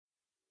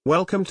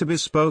Welcome to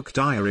Bespoke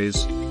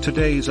Diaries.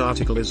 Today's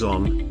article is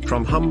on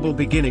From Humble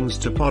Beginnings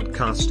to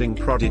Podcasting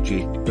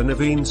Prodigy, The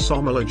Naveen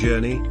Samala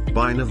Journey,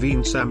 by Naveen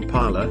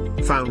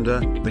Samala, founder,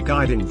 The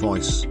Guiding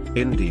Voice,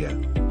 India.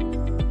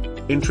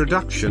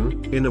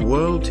 Introduction. In a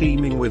world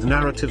teeming with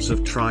narratives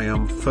of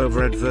triumph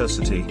over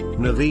adversity,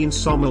 Naveen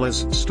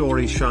Samala's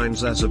story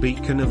shines as a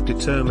beacon of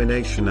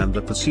determination and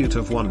the pursuit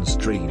of one's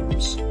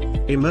dreams.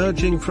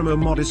 Emerging from a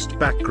modest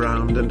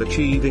background and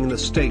achieving the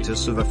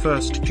status of a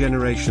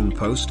first-generation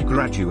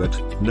postgraduate,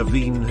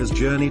 Naveen has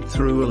journeyed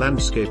through a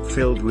landscape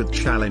filled with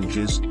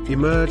challenges,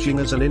 emerging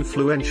as an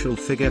influential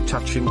figure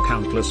touching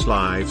countless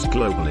lives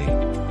globally.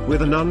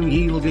 With an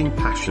unyielding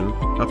passion,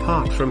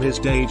 apart from his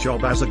day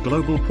job as a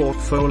global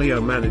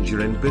portfolio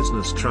manager in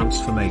business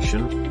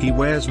transformation, he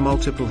wears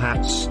multiple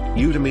hats: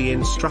 Udemy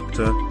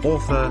instructor,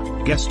 author,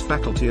 guest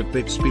faculty at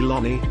Bixby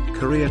Lonnie,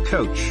 career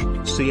coach,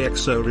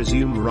 CXO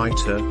resume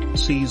writer,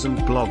 seasoned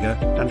blogger,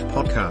 and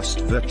podcast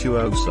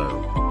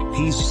virtuoso.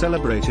 He's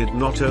celebrated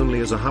not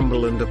only as a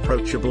humble and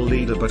approachable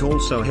leader but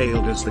also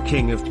hailed as the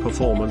king of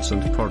performance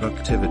and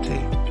productivity.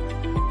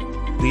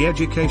 The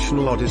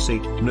educational odyssey.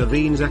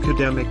 Naveen's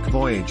academic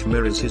voyage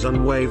mirrors his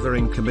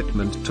unwavering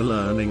commitment to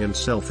learning and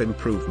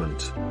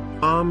self-improvement.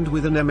 Armed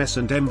with an MS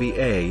and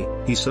MBA,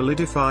 he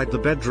solidified the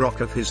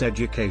bedrock of his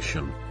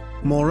education.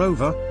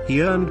 Moreover,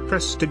 he earned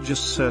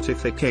prestigious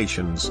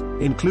certifications,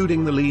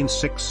 including the Lean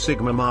Six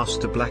Sigma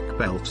Master Black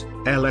Belt,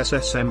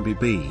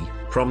 LSSMBB,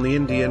 from the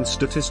Indian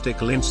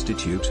Statistical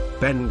Institute,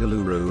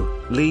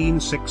 Bengaluru, Lean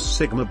Six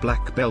Sigma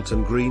Black Belt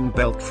and Green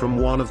Belt from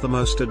one of the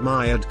most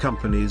admired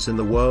companies in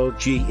the world,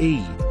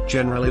 GE,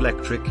 General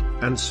Electric,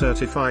 and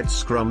Certified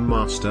Scrum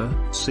Master,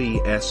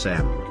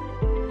 CSM.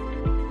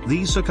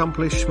 These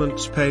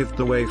accomplishments paved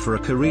the way for a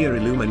career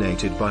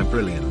illuminated by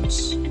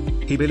brilliance.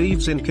 He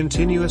believes in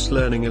continuous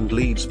learning and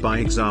leads by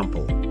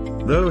example.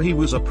 Though he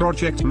was a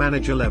project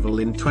manager level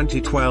in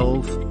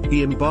 2012,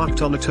 he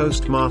embarked on a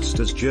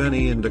Toastmasters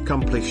journey and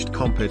accomplished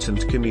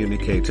competent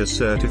communicator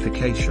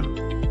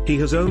certification. He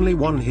has only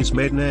won his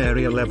maiden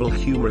area level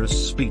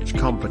humorous speech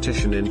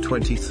competition in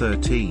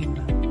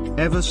 2013.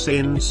 Ever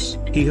since,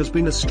 he has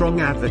been a strong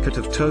advocate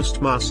of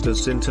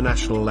Toastmasters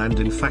International and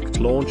in fact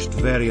launched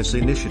various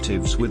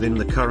initiatives within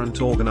the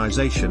current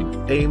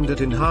organization, aimed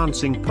at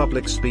enhancing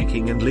public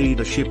speaking and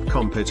leadership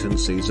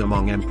competencies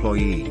among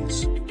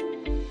employees.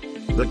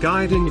 The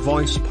Guiding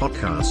Voice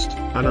podcast,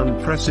 an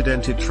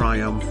unprecedented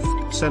triumph.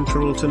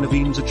 Central to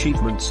Naveen's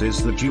achievements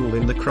is the jewel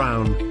in the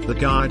crown, the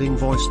Guiding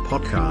Voice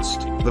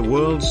podcast, the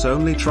world's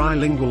only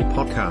trilingual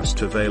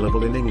podcast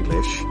available in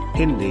English,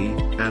 Hindi,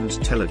 and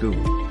Telugu.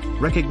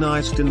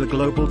 Recognized in the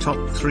global top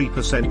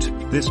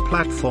 3%, this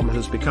platform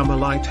has become a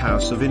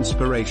lighthouse of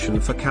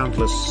inspiration for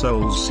countless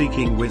souls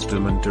seeking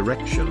wisdom and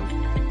direction.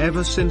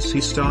 Ever since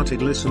he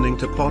started listening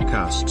to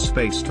podcasts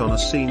based on a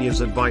senior's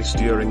advice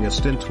during a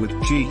stint with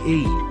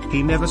GE,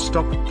 he never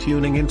stopped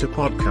tuning into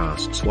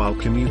podcasts while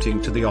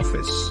commuting to the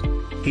office.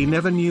 He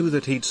never knew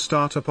that he'd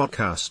start a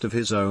podcast of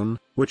his own,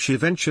 which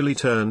eventually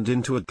turned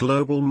into a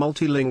global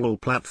multilingual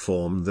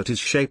platform that is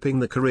shaping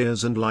the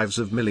careers and lives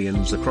of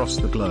millions across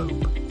the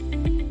globe.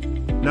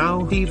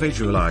 Now he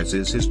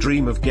visualizes his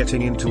dream of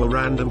getting into a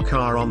random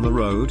car on the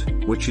road,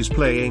 which is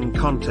playing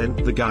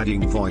content, the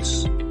Guiding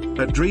Voice.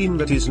 A dream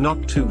that is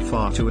not too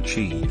far to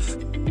achieve.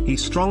 He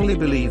strongly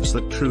believes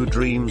that true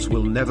dreams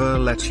will never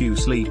let you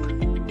sleep.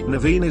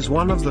 Naveen is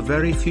one of the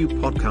very few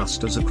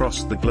podcasters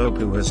across the globe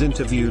who has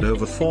interviewed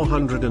over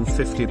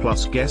 450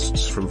 plus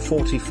guests from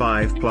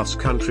 45 plus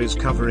countries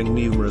covering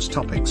numerous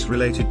topics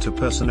related to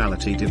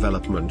personality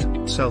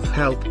development,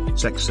 self-help,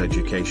 sex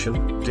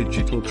education,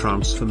 digital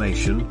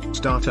transformation,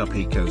 startup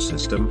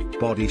ecosystem,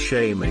 body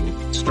shaming,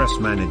 stress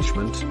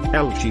management,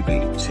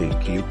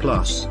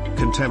 LGBTQ+,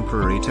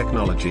 contemporary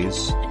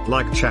technologies,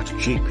 like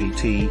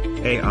ChatGPT,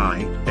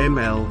 AI,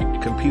 ML,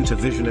 computer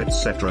vision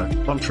etc.,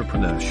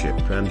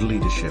 entrepreneurship and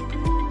leadership.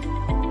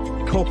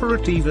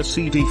 Corporate Diva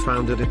CD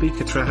founder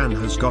Deepika Trahan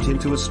has got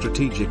into a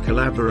strategic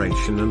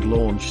collaboration and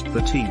launched the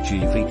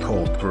TGV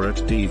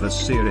Corporate Diva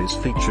series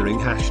featuring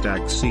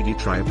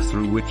 #CDTribe,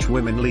 through which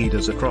women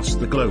leaders across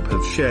the globe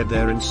have shared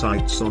their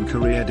insights on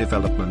career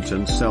development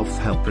and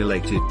self-help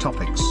related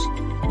topics.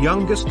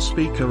 Youngest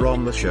speaker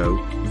on the show,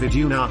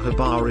 Viduna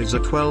Habar, is a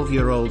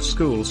 12-year-old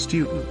school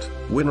student,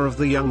 winner of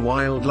the Young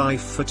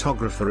Wildlife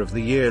Photographer of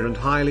the Year and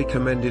highly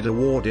commended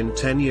award in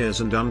 10 years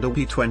and under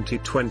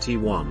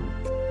 2021.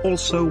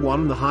 Also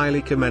won the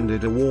highly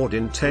commended award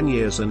in 10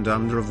 years and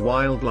under of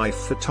Wildlife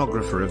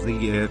Photographer of the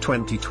Year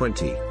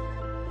 2020.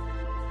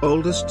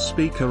 Oldest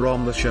speaker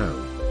on the show,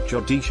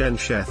 Jagdish N.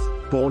 Sheth,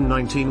 born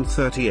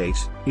 1938,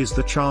 is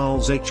the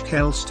Charles H.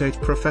 Kell State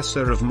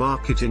Professor of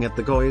Marketing at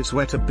the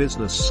Goizueta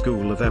Business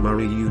School of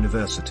Emory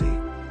University.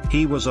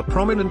 He was a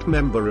prominent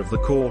member of the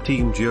core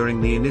team during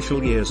the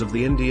initial years of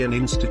the Indian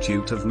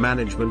Institute of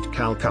Management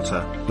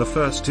Calcutta, the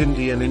first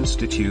Indian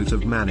Institute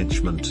of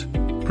Management.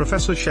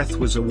 Professor Sheth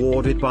was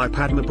awarded by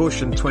Padma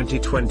Bhushan in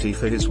 2020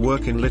 for his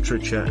work in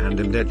literature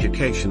and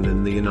education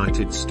in the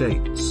United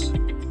States.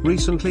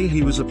 Recently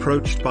he was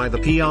approached by the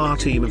PR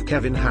team of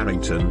Kevin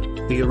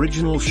Harrington, the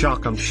original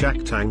Shark on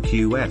Shark Tank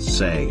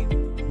USA.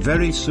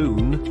 Very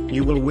soon,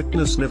 you will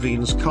witness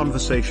Naveen's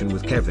conversation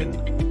with Kevin.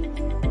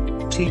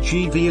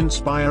 TGV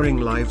Inspiring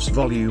Lives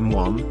Volume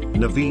 1,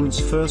 Naveen's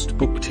first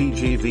book.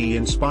 TGV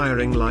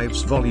Inspiring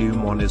Lives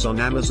Volume 1 is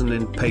on Amazon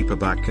in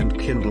paperback and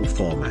Kindle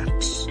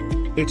formats.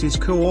 It is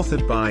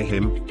co-authored by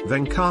him,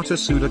 Venkata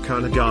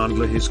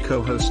Sudakarnagandla, his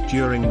co-host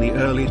during the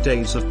early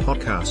days of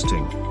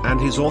podcasting, and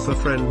his author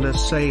friend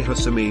Naseha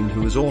Samin,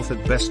 who has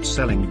authored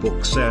best-selling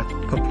books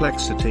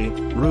Perplexity,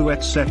 Rue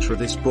etc.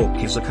 This book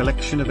is a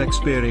collection of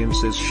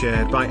experiences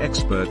shared by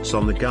experts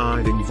on the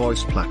Guiding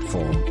Voice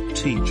platform,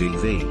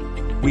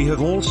 TGV. We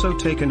have also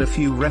taken a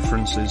few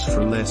references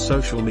from their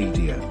social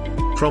media.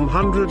 From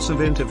hundreds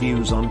of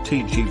interviews on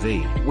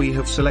TGV, we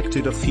have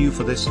selected a few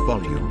for this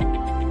volume.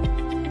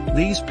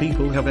 These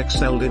people have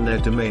excelled in their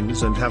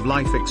domains and have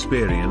life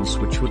experience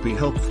which would be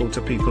helpful to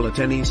people at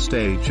any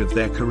stage of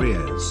their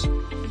careers.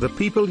 The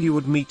people you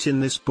would meet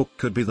in this book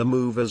could be the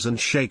movers and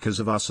shakers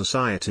of our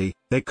society,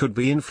 they could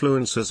be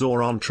influencers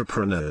or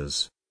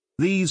entrepreneurs.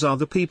 These are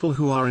the people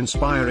who are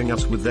inspiring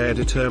us with their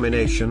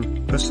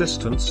determination,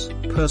 persistence,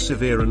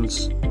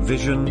 perseverance,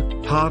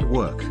 vision, hard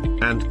work,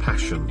 and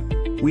passion.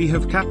 We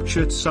have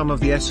captured some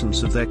of the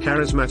essence of their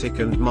charismatic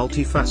and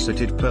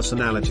multifaceted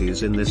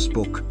personalities in this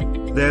book.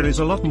 There is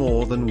a lot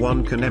more than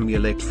one can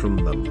emulate from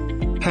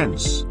them.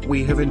 Hence,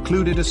 we have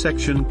included a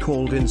section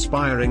called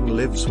Inspiring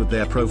Lives with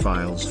their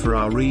profiles for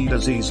our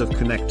readers' ease of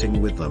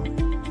connecting with them.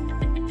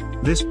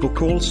 This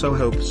book also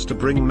hopes to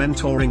bring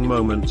mentoring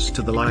moments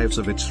to the lives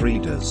of its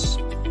readers.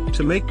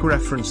 To make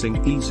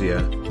referencing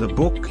easier, the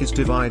book is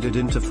divided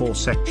into 4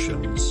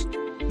 sections.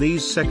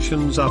 These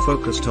sections are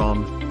focused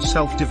on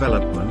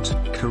self-development,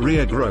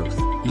 career growth,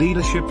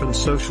 leadership and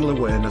social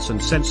awareness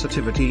and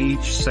sensitivity.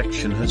 Each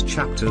section has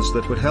chapters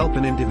that would help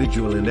an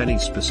individual in any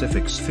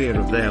specific sphere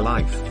of their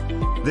life.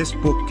 This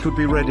book could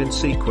be read in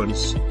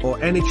sequence, or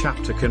any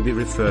chapter can be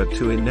referred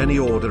to in any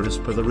order as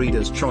per the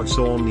reader's choice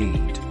or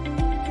need.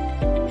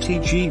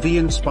 TGV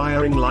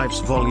Inspiring Lives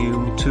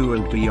Volume 2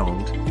 and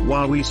beyond.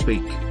 While we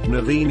speak,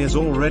 Naveen is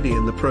already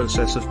in the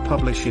process of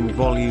publishing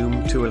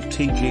Volume 2 of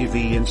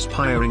TGV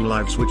Inspiring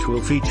Lives, which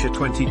will feature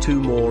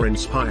 22 more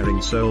inspiring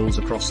souls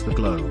across the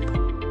globe.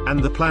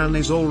 And the plan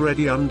is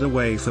already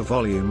underway for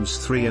Volumes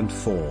 3 and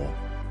 4.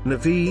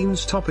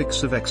 Naveen's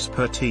topics of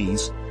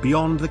expertise,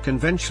 beyond the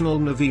conventional.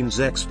 Naveen's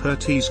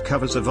expertise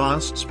covers a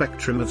vast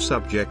spectrum of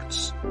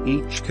subjects,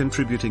 each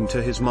contributing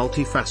to his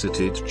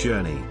multifaceted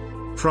journey.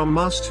 From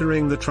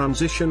mastering the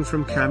transition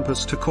from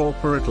campus to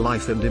corporate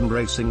life and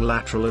embracing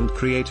lateral and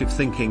creative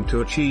thinking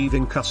to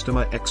achieving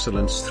customer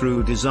excellence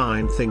through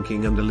design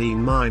thinking and a lean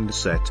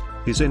mindset,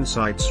 his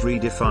insights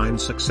redefine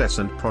success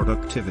and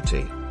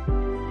productivity.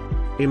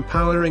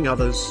 Empowering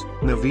others,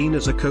 Naveen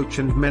is a coach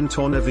and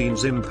mentor.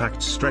 Naveen's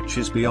impact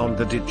stretches beyond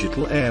the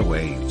digital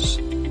airwaves.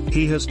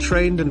 He has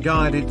trained and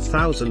guided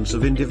thousands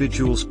of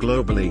individuals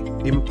globally,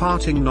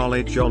 imparting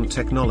knowledge on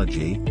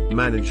technology,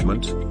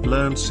 management,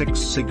 Lean Six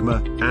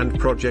Sigma, and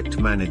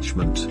project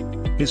management.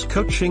 His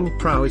coaching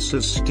prowess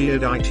has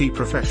steered IT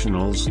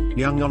professionals,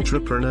 young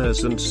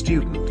entrepreneurs and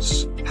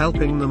students,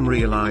 helping them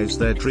realize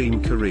their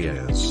dream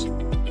careers.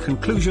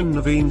 Conclusion.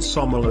 Naveen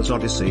Samala's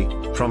odyssey,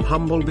 from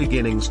humble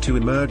beginnings to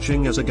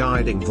emerging as a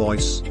guiding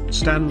voice,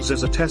 stands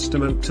as a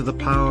testament to the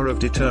power of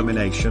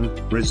determination,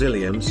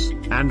 resilience,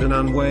 and an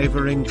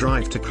unwavering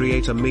drive to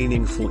create a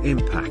meaningful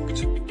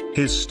impact.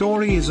 His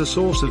story is a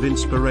source of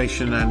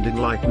inspiration and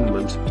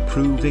enlightenment,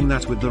 proving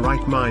that with the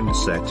right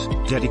mindset,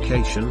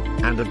 dedication,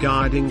 and a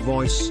guiding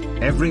voice,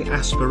 every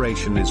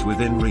aspiration is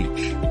within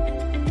reach.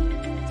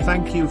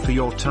 Thank you for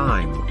your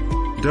time.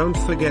 Don't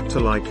forget to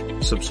like,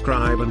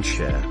 subscribe and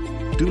share.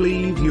 Do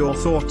leave your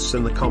thoughts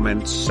in the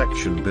comments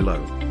section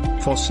below.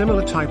 For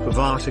similar type of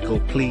article,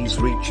 please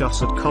reach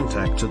us at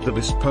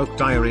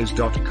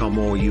contact@thebespokediaries.com,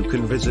 or you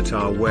can visit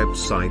our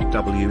website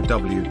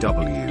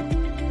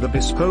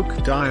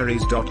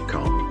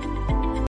www.thebespokediaries.com.